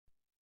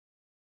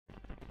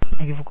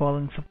Thank you for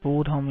calling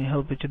support. How may I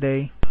help you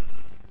today?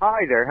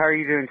 Hi there, how are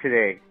you doing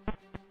today?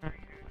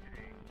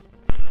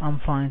 I'm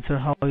fine, sir.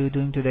 How are you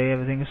doing today?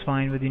 Everything is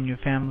fine within your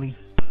family?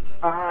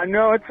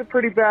 No, it's a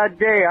pretty bad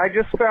day. I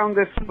just found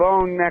this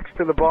phone next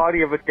to the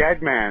body of a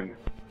dead man,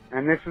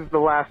 and this is the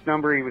last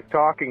number he was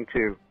talking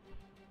to.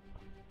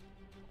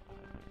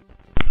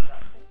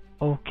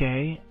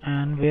 Okay,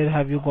 and where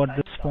have you got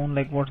this phone?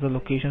 Like, what's the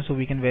location so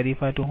we can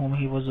verify to whom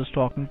he was just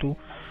talking to,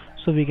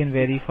 so we can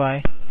verify?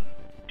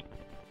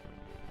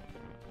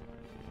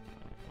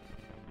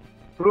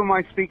 Who am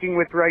I speaking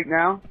with right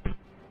now?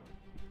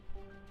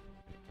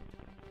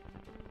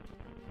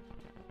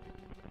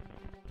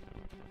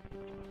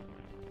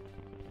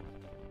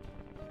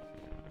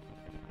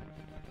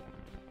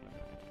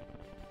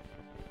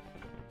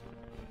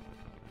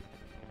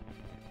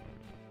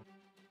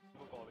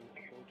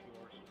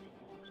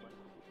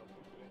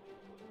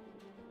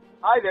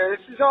 Hi there, this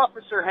is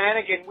Officer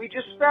Hannigan. We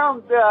just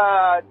found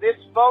this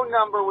phone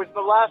number was the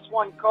last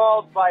one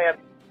called by a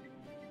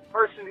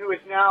person who is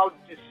now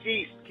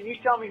deceased. Can you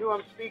tell me who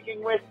I'm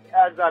speaking with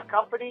as a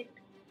company?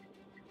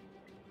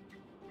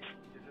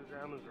 This is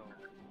Amazon.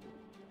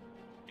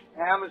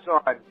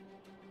 Amazon.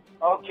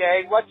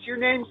 Okay, what's your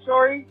name,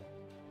 sorry?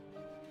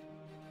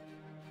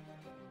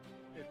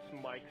 It's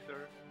Mike,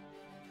 sir.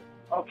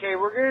 Okay,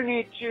 we're going to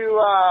need to,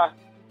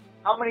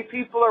 how many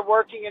people are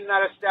working in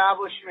that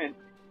establishment?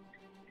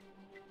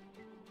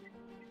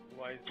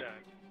 Why is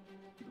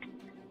that?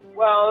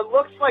 Well, it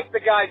looks like the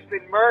guy's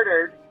been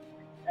murdered,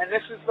 and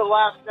this is the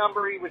last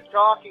number he was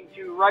talking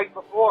to right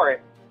before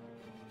it.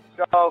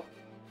 So,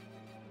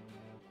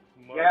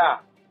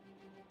 Murder?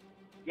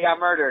 Yeah,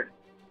 murdered.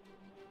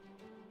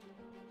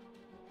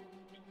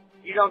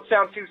 You don't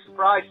sound too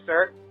surprised,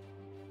 sir.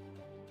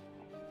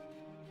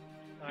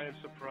 I am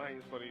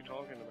surprised. What are you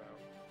talking about?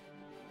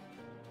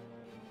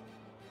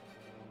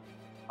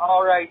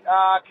 All right,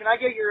 can I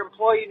get your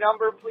employee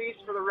number, please,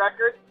 for the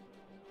record?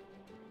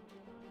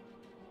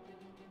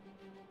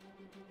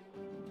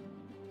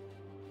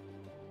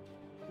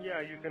 Yeah,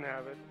 you can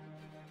have it.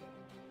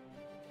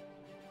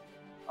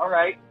 All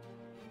right.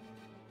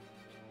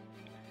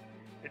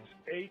 It's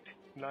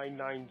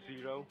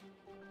 8990.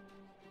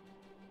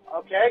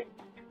 Okay.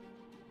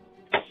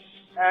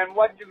 And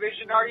what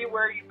division are you?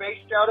 Where are you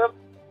based out of?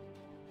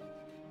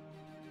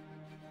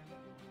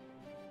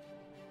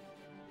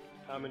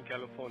 I'm in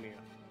California.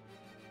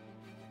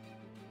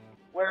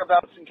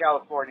 Whereabouts in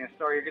California?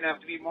 Sorry, you're going to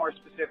have to be more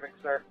specific,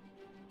 sir.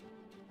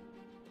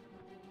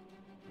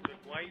 But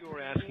why you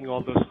are asking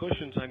all those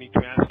questions, I need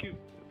to ask you.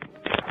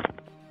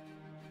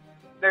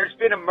 There's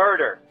been a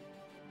murder.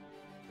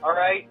 All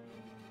right?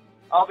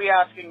 I'll be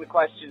asking the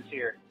questions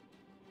here.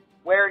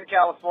 Where in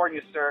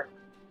California, sir?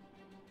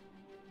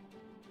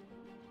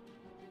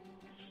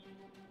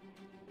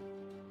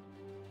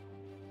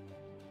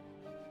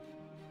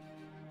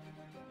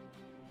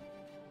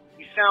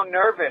 You sound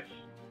nervous.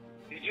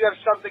 Did you have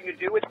something to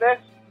do with this?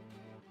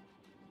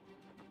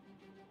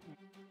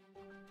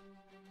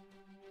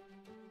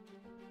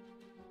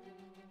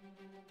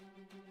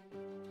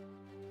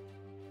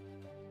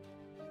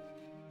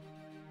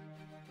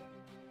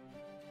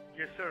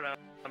 Yes, sir.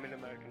 I'm an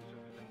American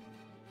citizen.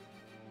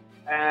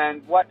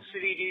 And what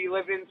city do you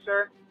live in,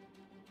 sir?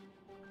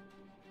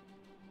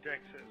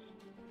 Texas.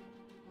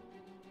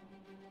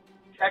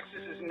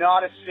 Texas is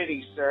not a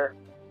city, sir.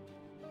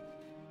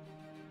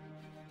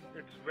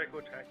 It's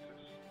Waco, Texas.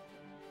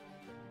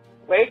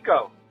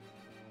 Waco.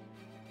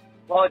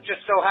 Well, it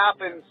just so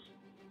happens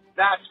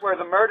that's where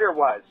the murder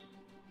was.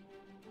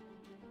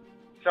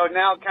 So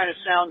now it kind of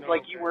sounds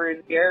like you were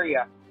in the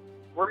area.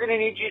 We're going to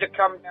need you to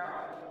come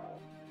down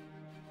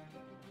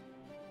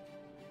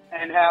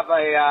and have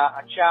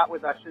a chat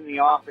with us in the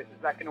office.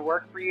 Is that going to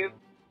work for you?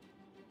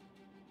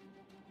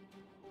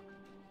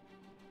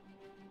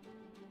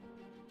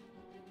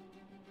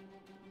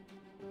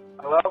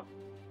 Hello?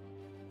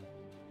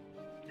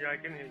 Yeah, I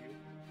can hear you.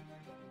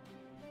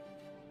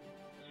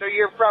 So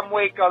you're from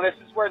Waco. This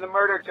is where the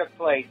murder took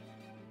place.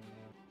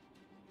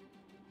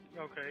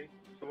 Okay,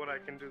 so what I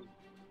can do?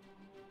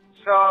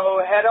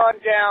 So head on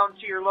down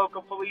to your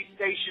local police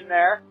station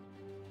there.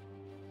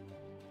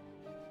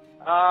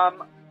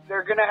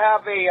 They're going to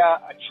have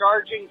a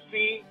charging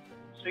fee,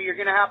 so you're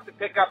going to have to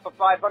pick up a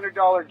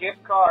 $500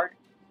 gift card.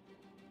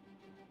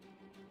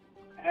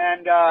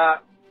 And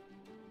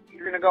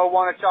you're going to go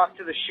want to talk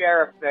to the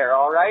sheriff there,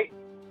 all right?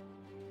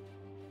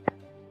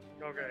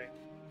 Okay.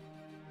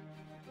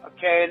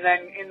 Okay, and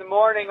then in the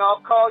morning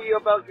I'll call you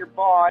about your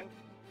bond.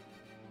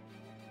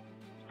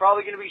 It's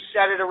probably going to be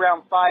set at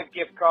around 5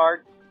 gift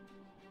cards.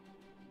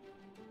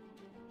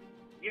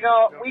 You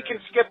know, Okay. we can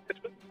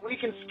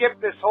skip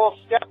this whole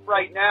step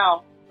right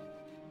now.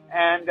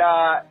 And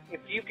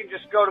if you can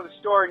just go to the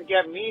store and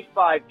get me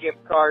 5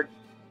 gift cards,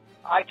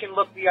 I can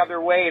look the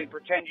other way and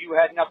pretend you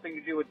had nothing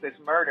to do with this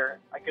murder.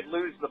 I could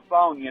lose the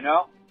phone, you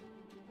know?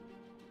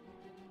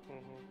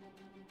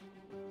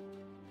 Mm-hmm.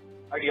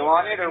 Are you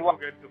on it or what?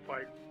 Get the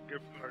 5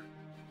 gift card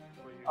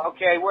for you.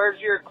 Okay, where's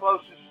your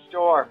closest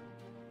store?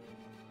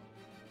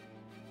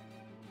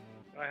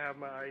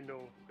 I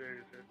know where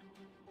is it.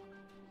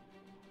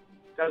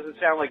 Doesn't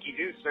sound like you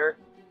do, sir.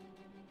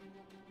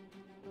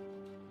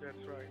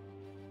 That's right.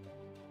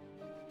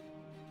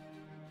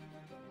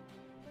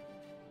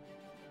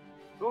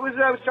 Who was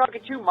it I was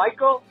talking to?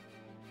 Michael?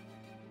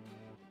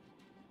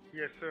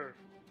 Yes, sir.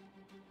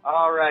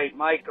 All right,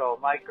 Michael.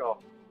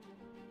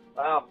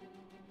 Well,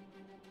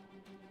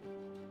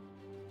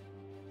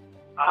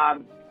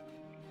 I'm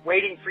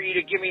waiting for you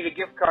to give me the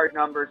gift card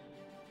numbers.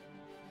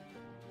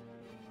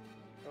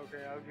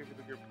 Okay, I'll give you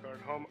the gift card.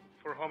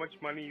 For how much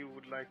money you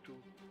would like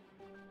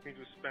me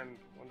to spend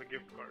on the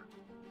gift card?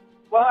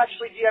 Well,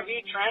 actually, do you have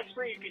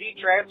e-transfer? You could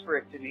e-transfer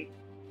it to me.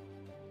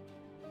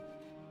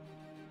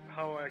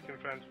 How I can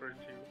transfer it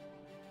to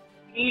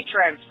you?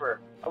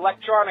 E-transfer,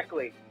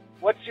 electronically.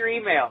 What's your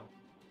email?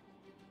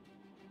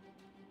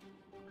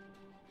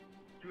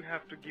 You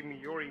have to give me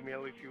your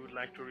email if you would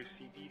like to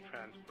receive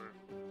e-transfer.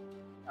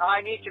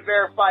 I need to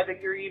verify that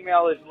your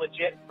email is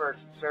legit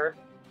first, sir.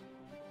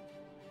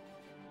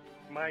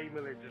 My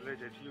email is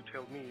legit. You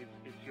tell me,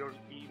 is your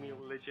email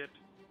legit?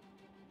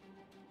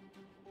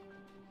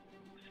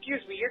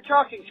 Excuse me, you're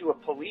talking to a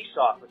police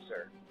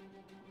officer.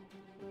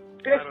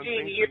 I don't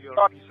 15 think years. so.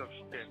 You're a piece of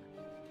shit.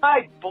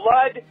 My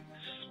blood,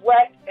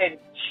 sweat, and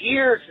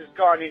tears has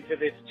gone into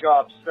this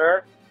job,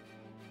 sir.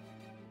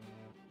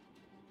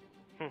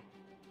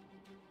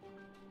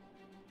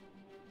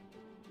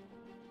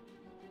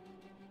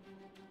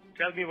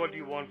 Tell me what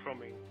you want from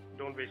me.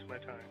 Don't waste my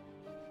time.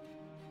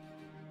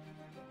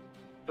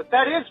 But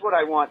that is what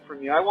I want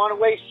from you. I want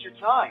to waste your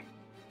time.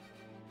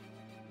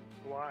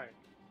 Why?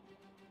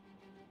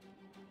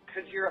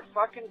 Because you're a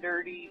fucking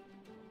dirty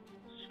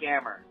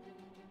scammer.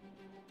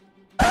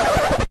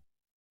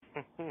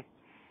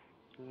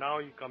 Now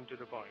you come to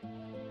the point.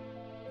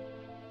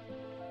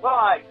 Well,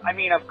 I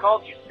mean, I've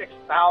called you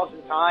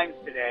 6,000 times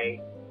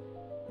today.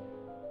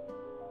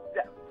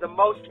 The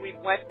most we've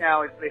went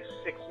now is this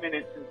 6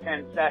 minutes and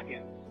 10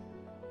 seconds.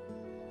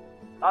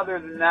 Other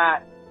than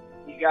that,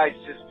 you guys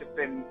just have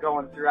been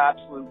going through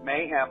absolute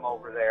mayhem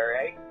over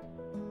there, eh?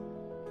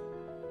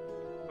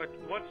 But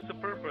what's the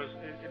purpose?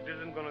 It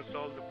isn't going to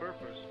solve the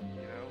purpose,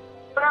 you know?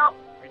 Well,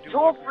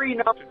 toll-free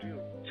number.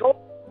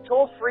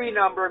 Toll-free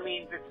number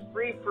means it's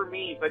free for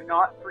me, but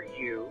not for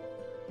you.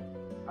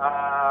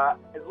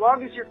 As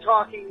long as you're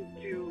talking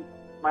to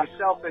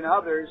myself and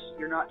others,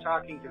 you're not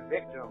talking to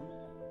victims.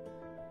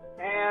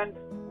 And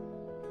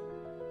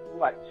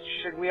what?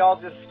 Should we all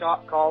just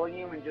stop calling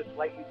you and just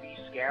let you be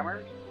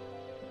scammers?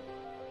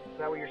 Is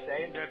that what you're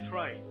saying? That's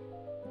right.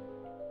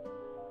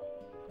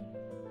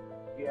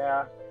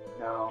 Yeah.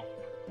 No.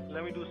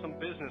 Let me do some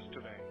business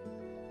today.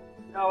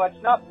 No,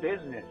 it's not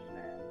business,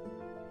 man.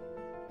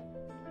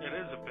 It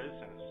is a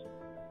business.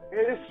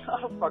 It is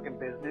not a fucking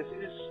business.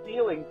 It is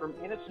stealing from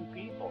innocent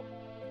people.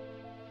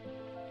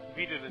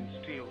 We didn't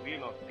steal. We're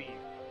not thieves.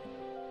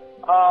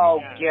 Oh,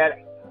 yeah. get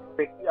it.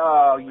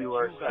 Oh, but you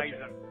are guys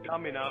are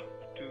dumb enough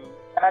to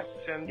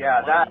send the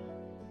money. That.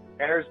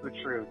 There's the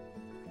truth.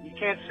 You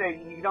can't say,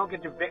 you don't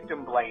get to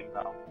victim blame,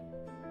 though.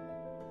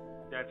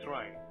 That's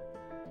right.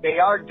 They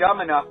are dumb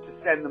enough to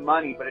send the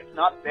money, but it's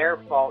not their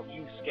fault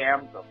you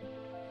scammed them.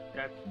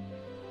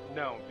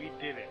 No, we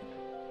didn't.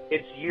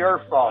 It's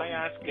your fault. If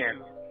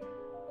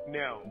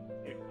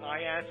I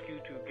ask you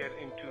to get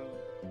into,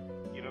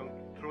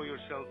 throw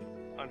yourself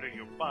under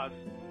your bus,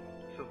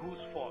 so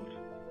whose fault?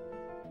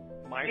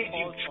 My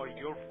fault or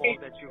your fault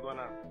that you're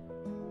gonna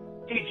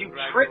Did you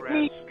trick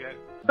me? To get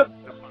the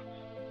bus?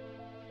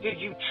 Did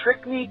you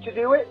trick me to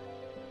do it?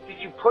 Did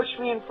you push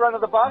me in front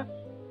of the bus?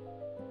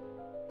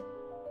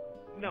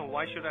 No,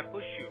 why should I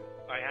push you?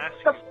 I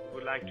asked you,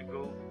 would like to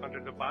go under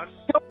the bus?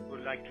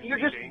 Would like to You're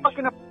see just range?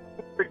 fucking a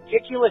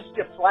ridiculous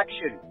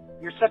deflection.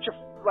 You're such a,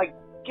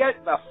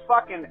 get the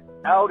fucking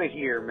out of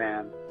here,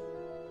 man.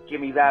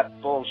 Give me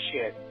that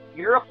bullshit.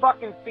 You're a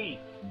fucking thief.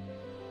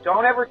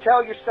 Don't ever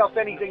tell yourself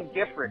anything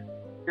different.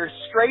 You're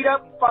straight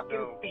up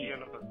fucking thief. You're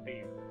not a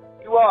thief.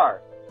 You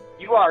are.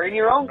 You are. In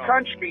your own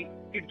country,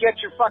 you'd get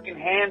your fucking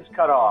hands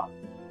cut off.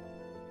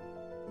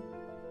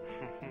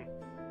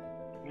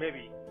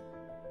 Maybe.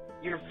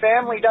 Your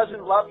family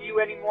doesn't love you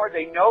anymore.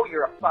 They know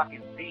you're a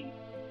fucking thief.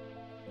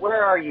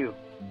 Where are you?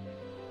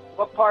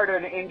 What part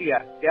of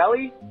India?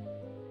 Delhi?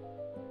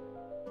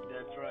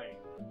 That's right.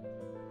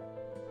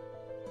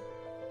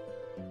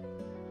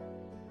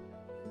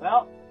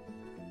 Well,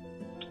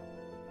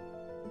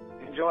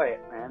 enjoy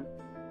it, man.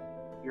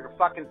 You're a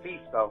fucking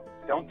thief, though.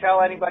 Don't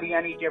tell anybody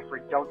any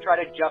different. Don't try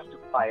to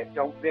justify it.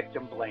 Don't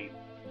victim blame.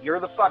 You're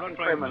the fucking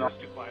criminal. I'm not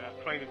trying to justify it.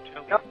 I'm trying to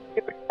tell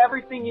you.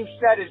 Everything you've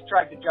said is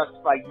tried to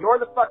justify. You're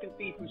the fucking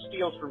thief who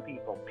steals from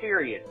people.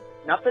 Period.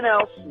 Nothing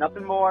else.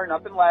 Nothing more.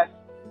 Nothing less.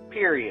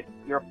 Period.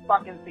 You're a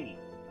fucking thief.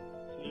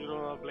 So you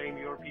don't want to blame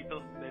your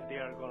people that they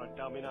are gonna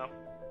dumb enough?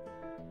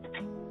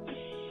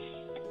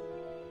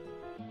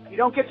 You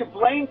don't get to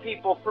blame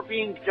people for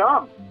being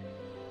dumb.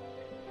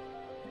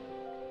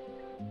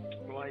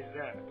 Why is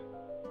that?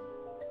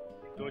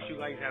 Don't you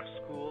guys have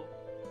school?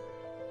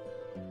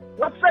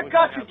 What's that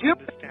got to do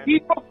with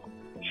people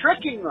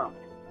tricking them?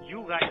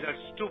 You guys are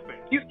stupid.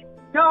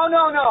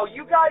 No.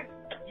 You guys,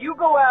 you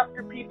go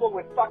after people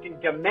with fucking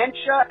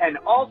dementia and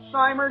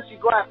Alzheimer's. You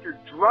go after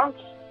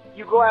drunks.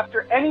 You go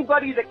after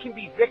anybody that can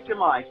be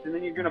victimized, and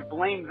then you're gonna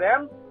blame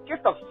them?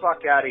 Get the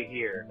fuck out of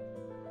here.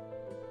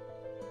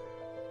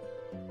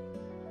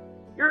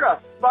 You're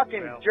a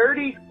fucking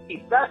dirty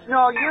thief.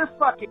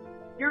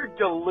 You're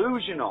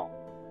delusional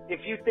if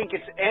you think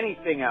it's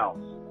anything else.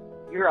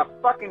 You're a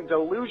fucking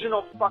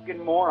delusional fucking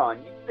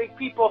moron. You think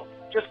people,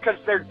 just because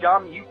they're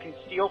dumb, you can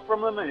steal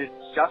from them and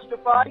it's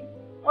justified?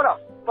 What a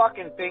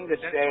fucking thing to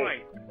say. That's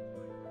right.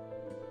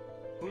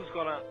 Who's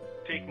gonna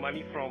take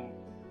money from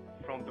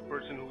the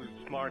person who is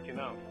smart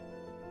enough?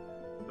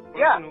 The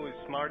person who is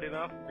smart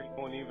enough, they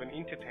won't even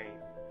entertain.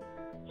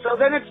 So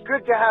then it's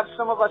good to have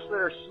some of us that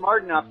are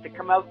smart enough to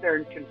come out there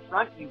and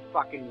confront you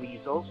fucking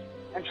weasels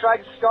and try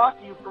to stop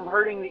you from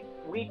hurting the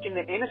weak and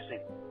the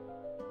innocent.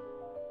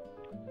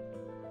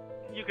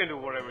 You can do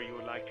whatever you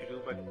would like to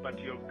do, but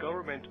your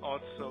government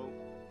also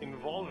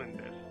involved in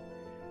this.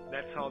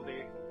 That's how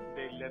they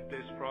let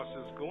this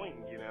process going,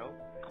 you know.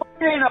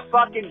 Put it in a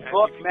fucking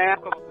book, man.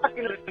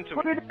 Listen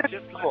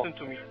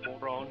to me,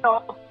 moron.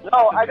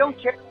 No, I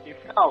don't care.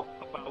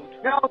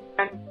 No,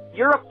 man,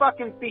 you're a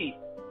fucking thief.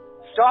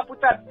 Stop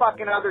with that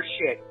fucking other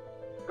shit.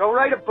 Go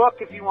write a book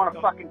if you want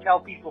to fucking tell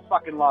people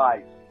fucking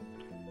lies.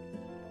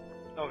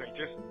 Okay,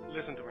 just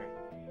listen to me.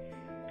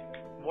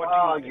 What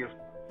do you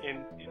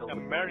in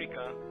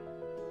America?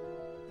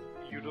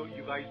 You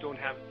guys don't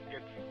have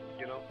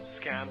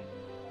scam.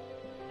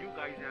 You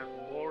guys have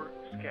more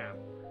scam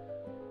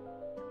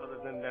other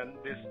than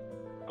this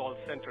call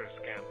center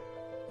scam.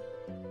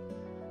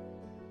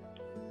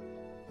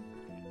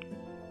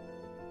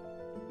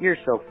 You're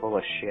so full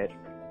of shit.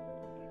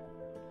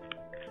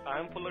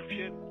 I'm full of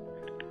shit.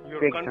 Your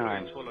Big country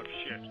time. is full of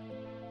shit.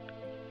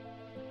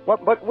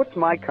 What's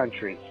my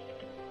country?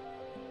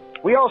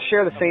 We all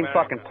share the same America.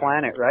 fucking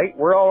planet, right?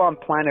 We're all on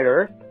planet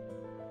Earth,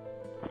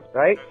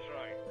 right?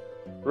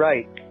 That's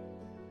right. Right.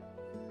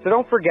 So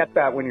don't forget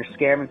that when you're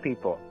scamming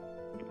people.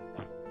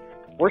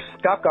 We're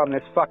stuck on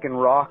this fucking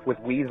rock with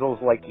weasels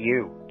like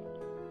you.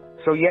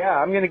 So yeah,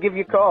 I'm going to give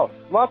you calls.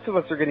 Lots of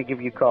us are going to give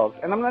you calls.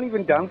 And I'm not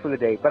even done for the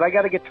day, but I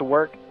got to get to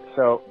work.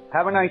 So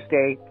have a nice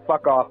day.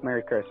 Fuck off.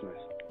 Merry Christmas.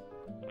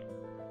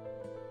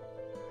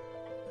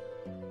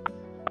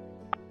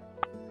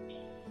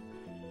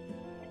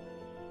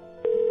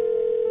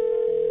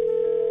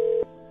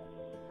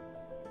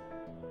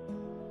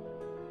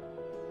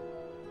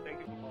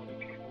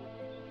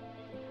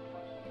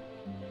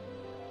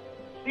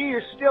 See,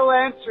 you're still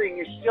answering.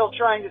 You're still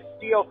trying to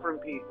steal from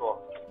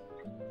people.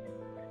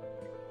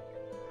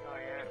 I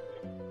am.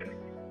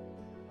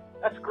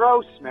 That's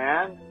gross,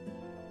 man.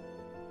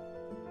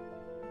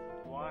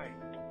 Why?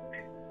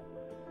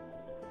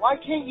 Why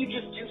can't you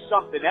just do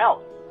something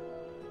else?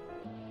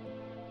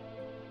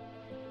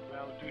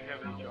 Well, do you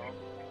have any job?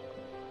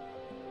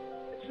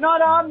 It's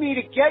not on me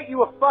to get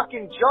you a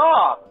fucking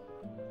job.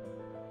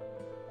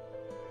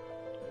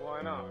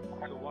 Why not?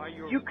 So why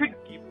you could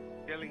keep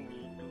telling me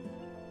to?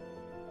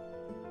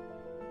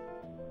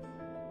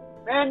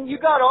 Man, you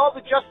got all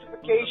the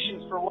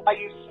justifications for why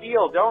you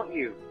steal, don't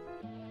you?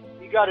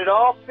 You got it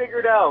all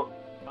figured out.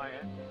 I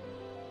am.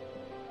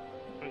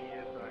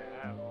 Yes,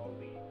 I have all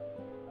the.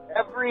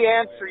 Every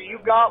answer, you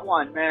got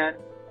one, man.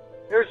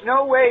 There's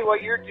no way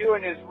what you're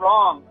doing is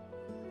wrong.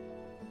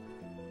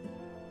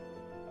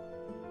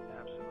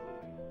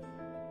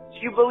 Absolutely. Do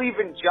you believe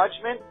in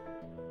judgment?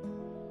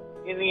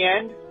 In the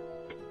end?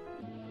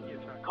 Yes,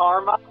 I.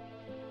 Karma?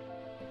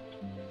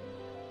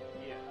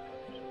 Yes.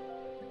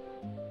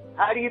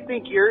 How do you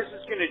think yours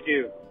is going to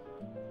do?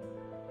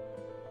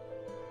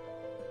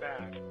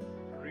 Bad.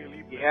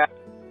 Really bad. Yeah.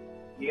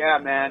 Yeah,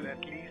 man. At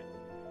least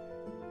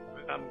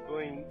when I'm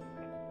going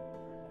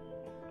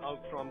out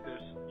from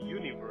this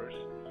universe,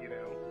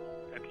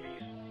 at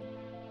least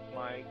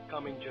my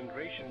coming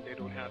generation, they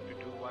don't have to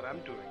do what I'm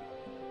doing.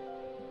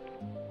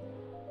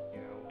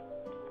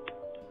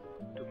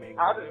 To make.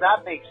 How does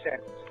that make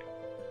sense?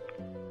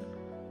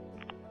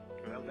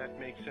 Well, that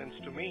makes sense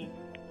to me.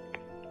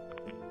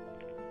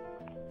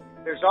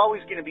 There's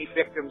always going to be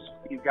victims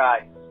for you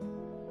guys.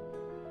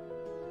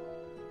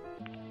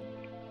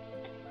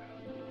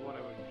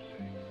 Whatever you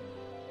say.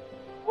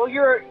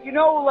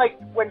 Well, like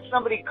when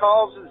somebody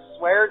calls and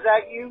swears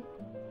at you,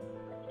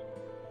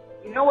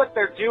 you know what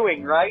they're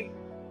doing, right?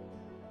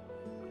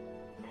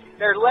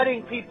 They're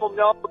letting people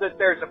know that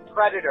there's a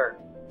predator,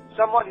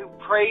 someone who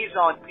preys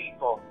on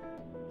people.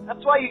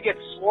 That's why you get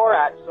swore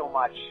at so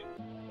much,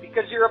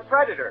 because you're a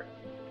predator.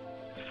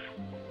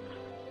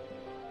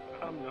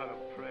 I'm not a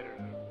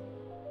predator.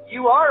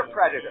 You are a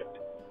predator.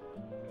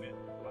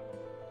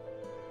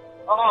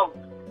 Oh,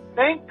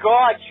 thank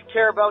God you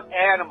care about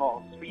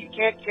animals, but you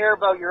can't care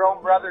about your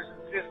own brothers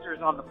and sisters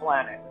on the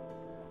planet.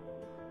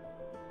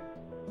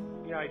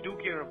 Yeah, I do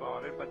care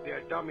about it, but they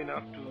are dumb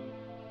enough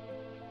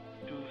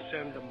to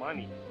send the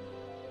money.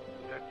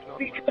 That's not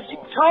Because you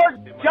my fault.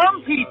 target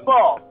dumb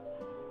people.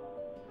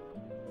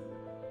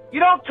 You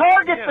don't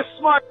target the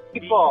smart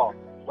people.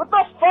 What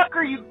the fuck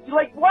are you,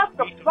 like, what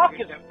the fuck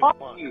is wrong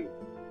with you?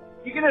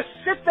 You're gonna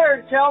sit there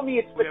and tell me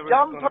it's the Whoever's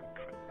dumb gonna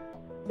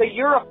that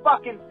you're a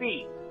fucking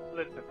thief.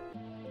 listen.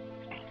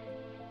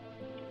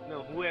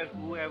 No,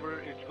 whoever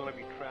is gonna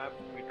be trapped,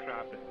 we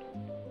trap it.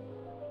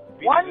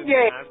 We One didn't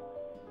day, ask-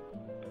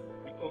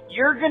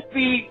 you're gonna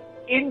be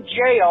in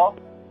jail,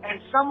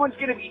 and someone's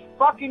gonna be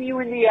fucking you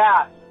in the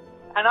ass.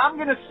 And I'm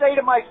gonna say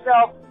to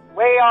myself,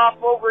 way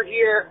off over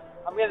here,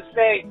 I'm gonna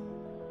say,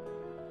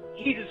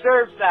 he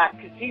deserves that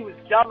because he was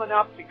dumb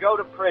enough to go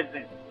to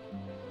prison.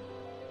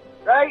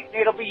 Right?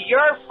 It'll be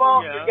your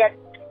fault Yeah. to get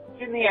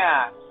in the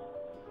ass.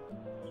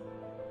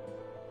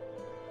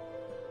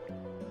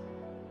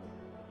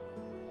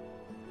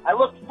 I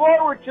look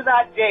forward to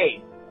that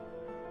day.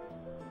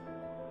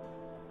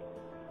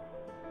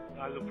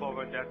 I look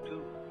forward to that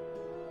too.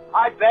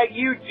 I bet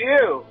you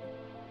do.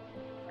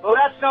 Well,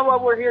 that's not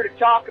what we're here to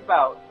talk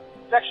about.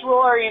 Sexual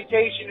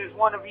orientation is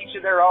one of each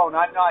of their own.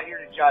 I'm not here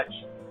to judge.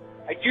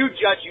 I do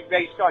judge you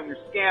based on your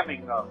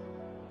scamming, though.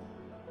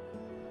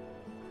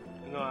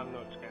 No, I'm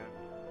not scared.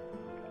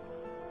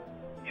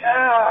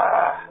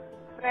 Yeah,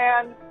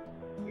 man,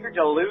 you're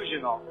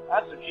delusional.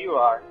 That's what you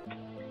are.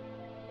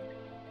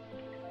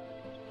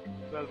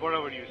 Well,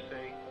 whatever you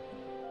say.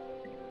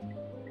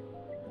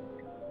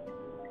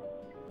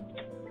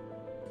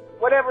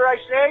 Whatever I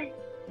say,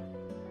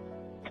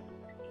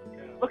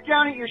 Yeah. look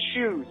down at your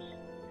shoes.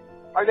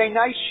 Are they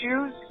nice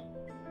shoes?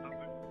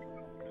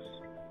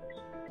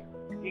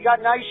 You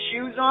got nice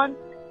shoes on?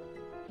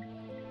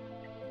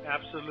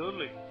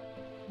 Absolutely.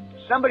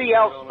 Somebody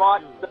else Those are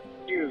bought shoes. the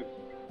shoes.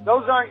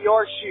 Those aren't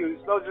your shoes.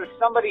 Those are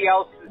somebody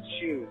else's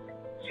shoes.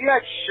 See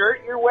that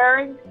shirt you're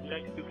wearing? Yeah,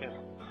 you can.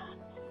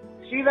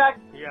 See that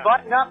Yeah.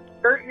 button-up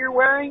shirt you're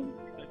wearing?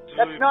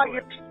 That's not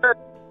your shirt.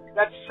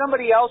 That's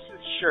somebody else's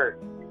shirt.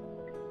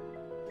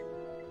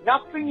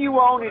 Nothing you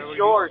own Whatever is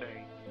you yours.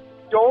 say.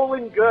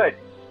 Stolen goods.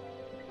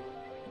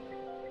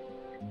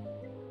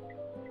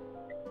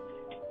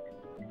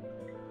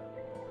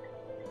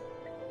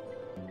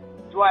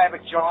 Do I have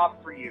a job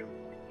for you?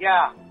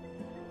 Yeah.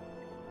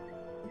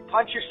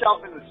 Punch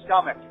yourself in the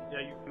stomach.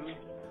 Yeah, you do.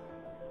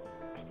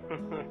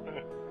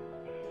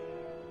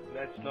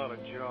 That's not a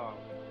job.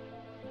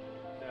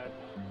 That's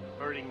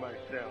hurting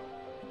myself.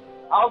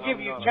 I'll give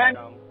you 10.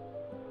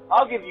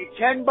 I'll give you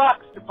 $10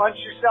 to punch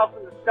yourself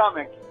in the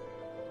stomach.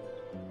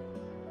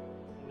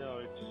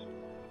 No,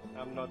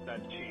 I'm not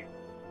that cheap.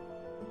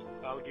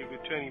 I'll give you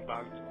 $20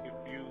 if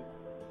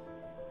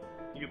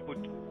you put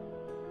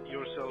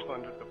yourself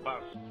under the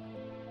bus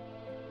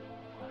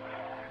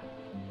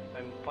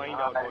and find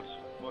out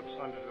what's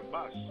under the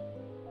bus.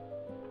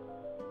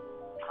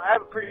 I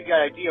have a pretty good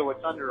idea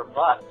what's under a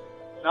bus.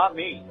 It's not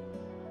me.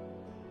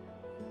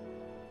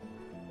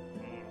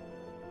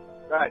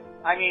 But,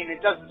 I mean,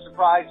 it doesn't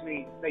surprise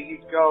me that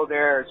you'd go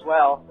there as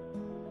well.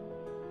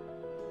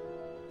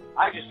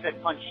 I just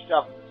said punch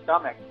yourself in the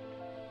stomach.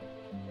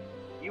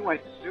 You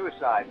went to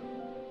suicide.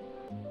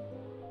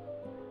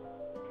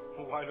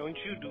 Why don't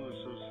you do a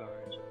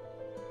suicide?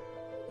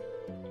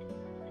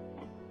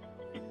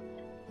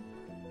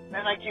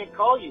 Man, I can't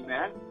call you,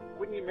 man.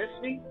 Wouldn't you miss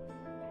me?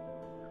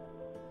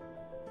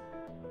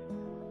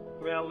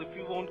 Well, if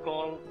you won't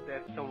call,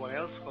 let someone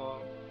else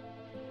call.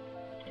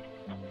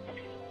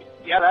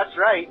 Yeah, that's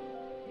right.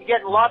 You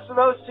getting lots of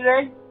those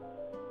today?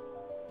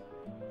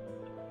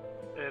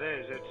 It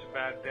is. It's a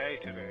bad day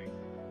today.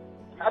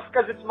 That's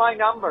because it's my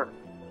number.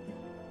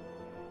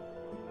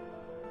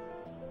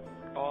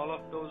 All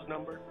of those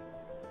numbers?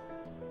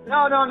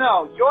 No.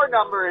 Your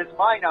number is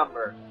my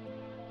number.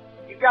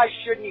 You guys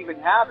shouldn't even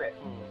have it.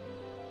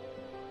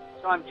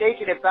 So I'm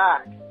taking it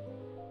back.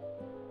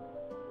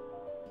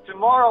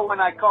 Tomorrow when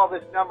I call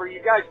this number, you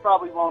guys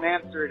probably won't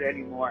answer it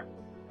anymore.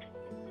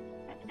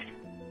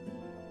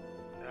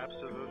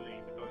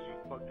 Absolutely, because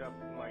you fucked up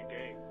my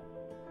day.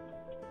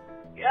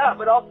 Yeah,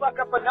 but I'll fuck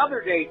up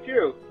another day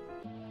too.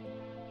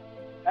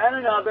 And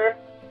another.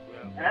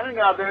 Well, And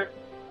another.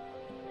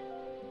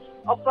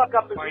 I'll fuck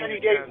up as find many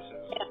your days.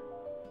 chances.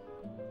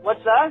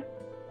 What's that?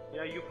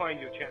 Yeah, you find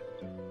your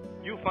chances.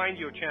 You find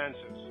your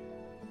chances.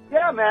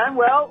 Yeah, man,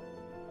 well,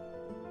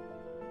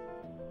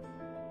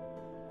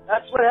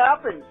 that's what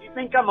happens. You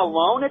think I'm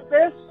alone at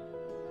this?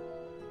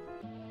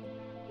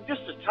 I'm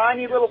just a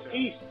tiny little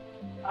piece.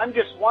 I'm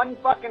just one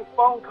fucking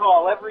phone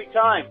call every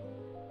time.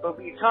 But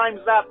when you times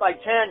that by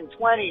 10,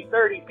 20,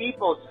 30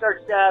 people, it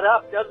starts to add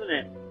up, doesn't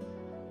it?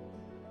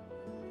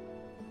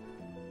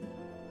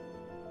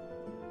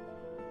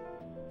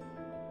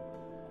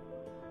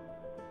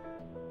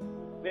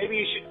 Maybe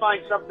you should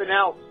find something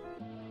else.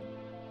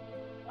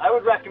 I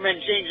would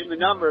recommend changing the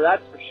number,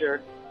 that's for sure.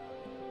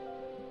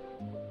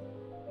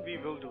 We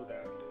will do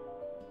that.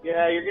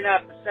 Yeah, you're going to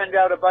have to send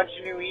out a bunch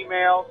of new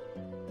emails.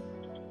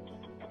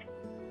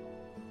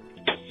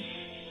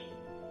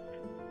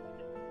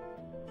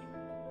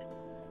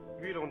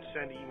 We don't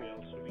send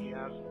emails. We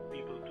ask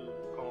people to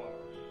call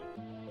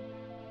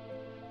us.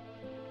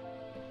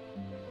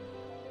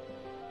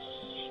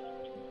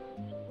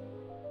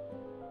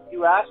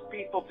 You ask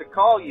people to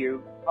call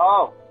you.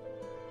 Oh,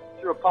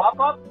 through a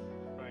pop-up?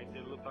 Right,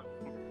 they look up.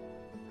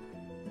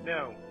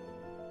 No.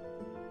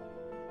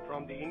 From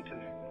on the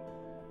internet.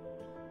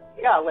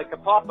 Yeah, like a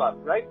pop-up,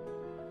 right?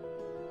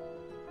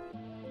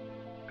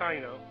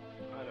 Kind of.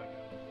 I don't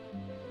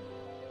know.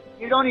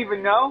 You don't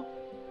even know?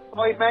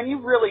 Boy, man,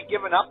 you've really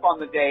given up on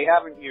the day,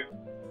 haven't you?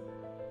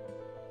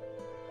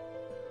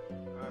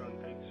 I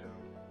don't think so.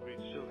 We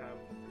still have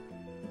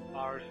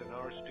hours and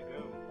hours to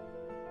go.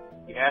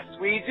 Yes,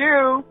 we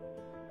do.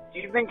 Do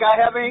you think I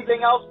have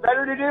anything else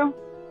better to do?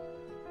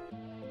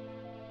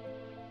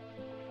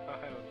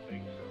 I don't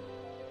think so.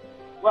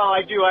 Well,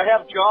 I do. I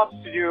have jobs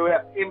to do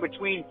in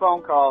between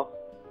phone calls.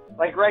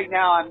 Like right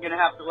now, I'm going to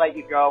have to let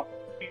you go.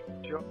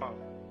 Job.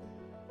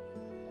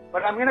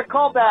 But I'm going to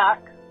call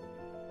back.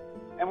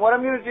 And what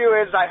I'm going to do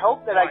is I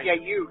hope that I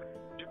get you.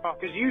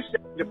 Because you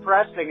said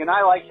depressing, and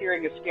I like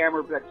hearing a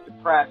scammer that's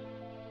depressed.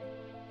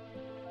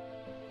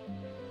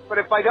 But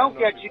if I don't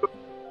get you,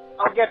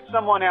 I'll get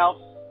someone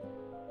else.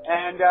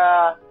 And,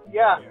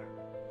 yeah,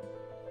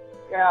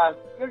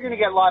 you're going to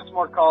get lots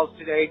more calls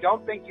today.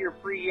 Don't think you're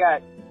free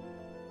yet.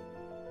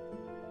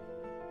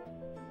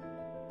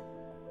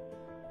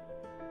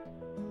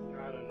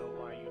 I don't know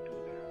why you do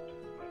that,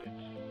 but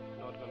it's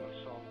not going to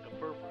solve the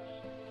purpose.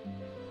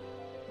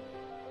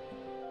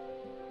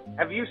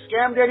 Have you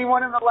scammed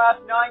anyone in the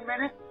last 9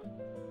 minutes?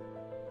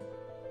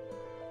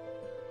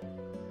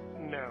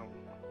 No.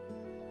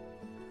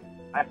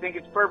 I think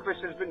its purpose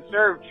has been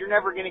served. You're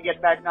never going to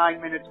get that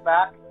 9 minutes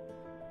back.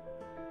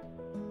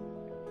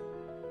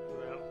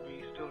 Well,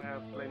 we still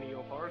have plenty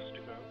of hours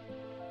to go.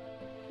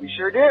 We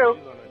sure What are do.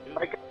 you gonna do?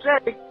 Like I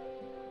say,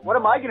 what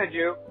am I going to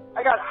do?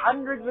 I got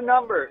hundreds of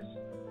numbers.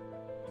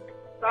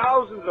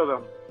 Thousands of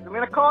them. I'm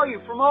going to call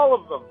you from all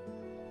of them.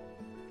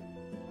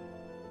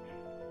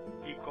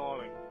 Keep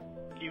calling.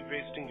 Keep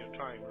wasting your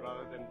time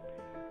rather than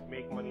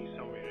make money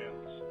somewhere else.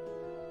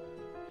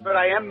 But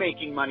I am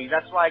making money.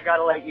 That's why I got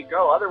to let you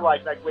go.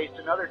 Otherwise, I'd waste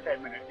another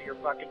 10 minutes of your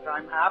fucking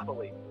time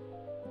happily.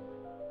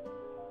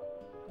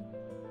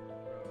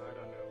 Well, I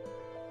don't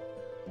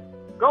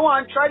know. Go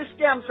on, try to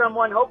scam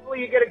someone. Hopefully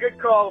you get a good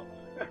call.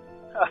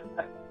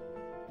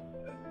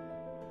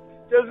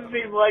 Doesn't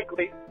seem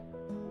likely.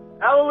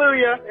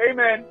 Hallelujah.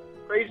 Amen.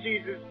 Praise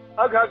Jesus.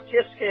 Hug, hug,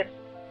 kiss, kiss.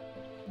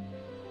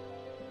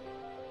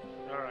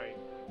 All right.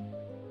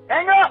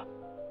 Hang up!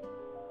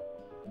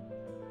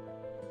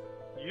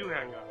 You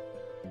hang up.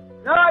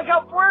 No, I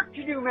got work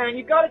to do, man.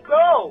 You gotta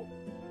go.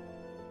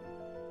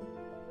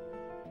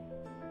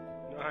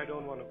 No, I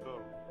don't want to go.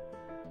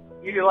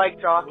 You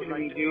like talking Would to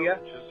like me, to do go? you?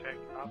 Just hang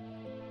up.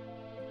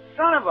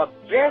 Son of a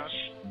bitch.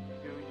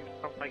 You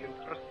sound like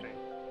interesting.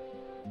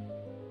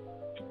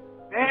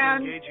 I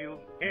Man. engage you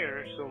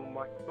here, so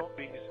my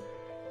colleagues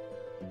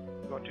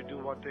got to do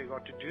what they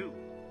got to do.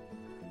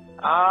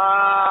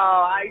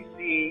 Oh, I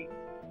see.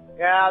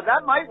 Yeah,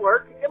 that might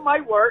work. It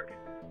might work.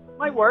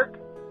 Might work.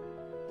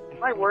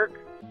 Might work.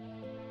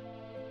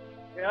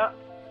 Yeah.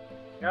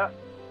 Yeah.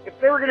 If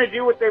they were going to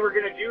do what they were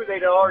going to do,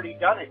 they'd have already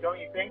done it, don't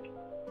you think?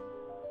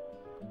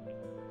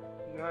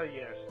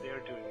 Yes, they're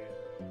doing it.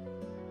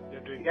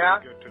 They're doing Yeah?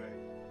 pretty good today.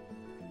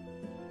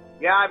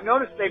 Yeah, I've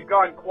noticed they've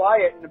gone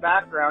quiet in the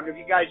background. Have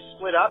you guys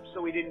split up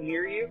so we didn't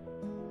hear you?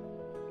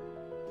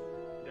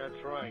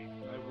 That's right.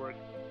 I work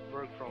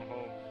from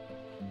home.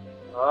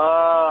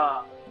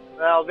 Ah.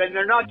 Well, then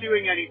they're not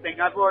doing anything.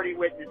 I've already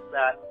witnessed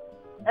that.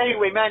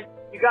 Anyway, man,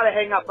 you got to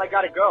hang up. I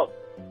got to go.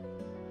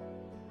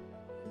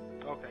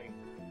 Okay.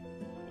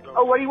 Go.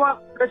 Oh, what do you want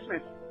for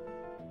Christmas?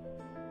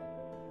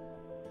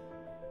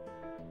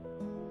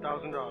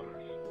 $1,000.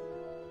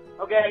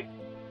 Okay.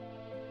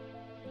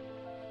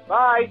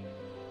 Bye.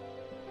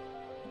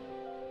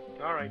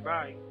 All right,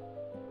 bye.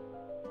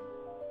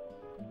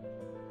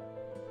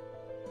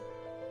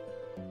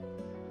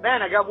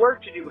 Man, I got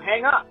work to do.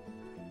 Hang up.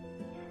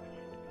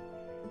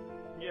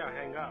 Yeah,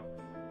 hang up.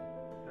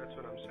 That's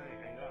what I'm saying.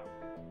 Hang up.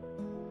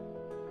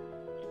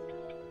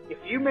 If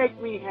you make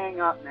me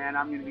hang up, man,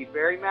 I'm going to be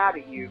very mad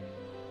at you.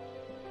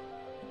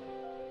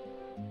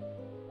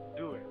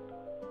 Do it.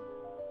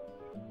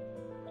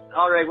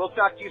 All right, we'll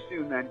talk to you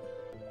soon then.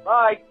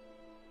 Bye.